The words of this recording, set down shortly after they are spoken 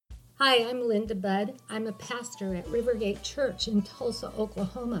Hi, I'm Linda Budd. I'm a pastor at Rivergate Church in Tulsa,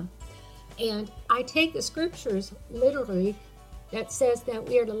 Oklahoma. And I take the scriptures literally that says that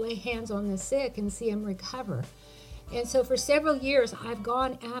we are to lay hands on the sick and see them recover. And so for several years, I've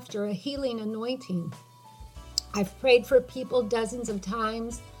gone after a healing anointing. I've prayed for people dozens of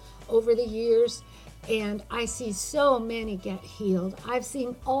times over the years, and I see so many get healed. I've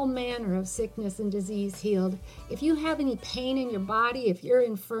seen all manner of sickness and disease healed. If you have any pain in your body, if you're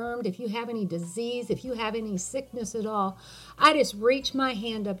infirmed, if you have any disease, if you have any sickness at all, I just reach my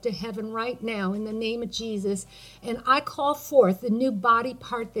hand up to heaven right now in the name of Jesus, and I call forth the new body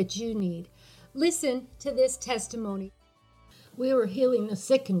part that you need. Listen to this testimony. We were healing the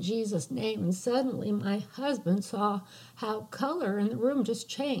sick in Jesus' name, and suddenly my husband saw how color in the room just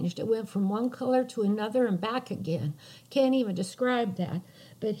changed. It went from one color to another and back again. Can't even describe that.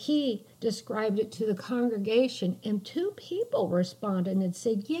 But he described it to the congregation, and 2 people responded and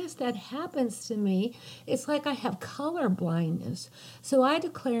said, yes, that happens to me. It's like I have color blindness. So I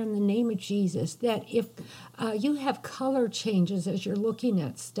declare in the name of Jesus that if you have color changes as you're looking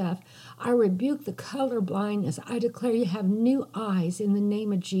at stuff, I rebuke the color blindness. I declare you have new eyes in the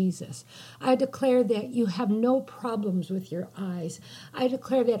name of Jesus. I declare that you have no problems with your eyes. I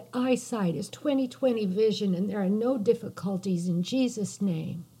declare that eyesight is 20/20 vision and there are no difficulties in Jesus'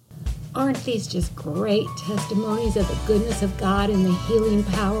 name. Aren't these just great testimonies of the goodness of God and the healing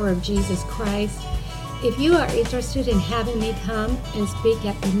power of Jesus Christ? If you are interested in having me come and speak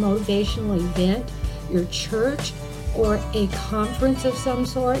at a motivational event, your church, or a conference of some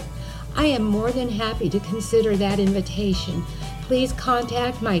sort, I am more than happy to consider that invitation. Please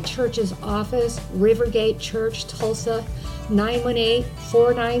contact my church's office, Rivergate Church, Tulsa,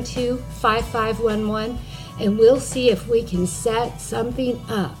 918-492-5511, and we'll see if we can set something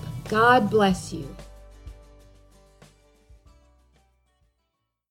up. God bless you.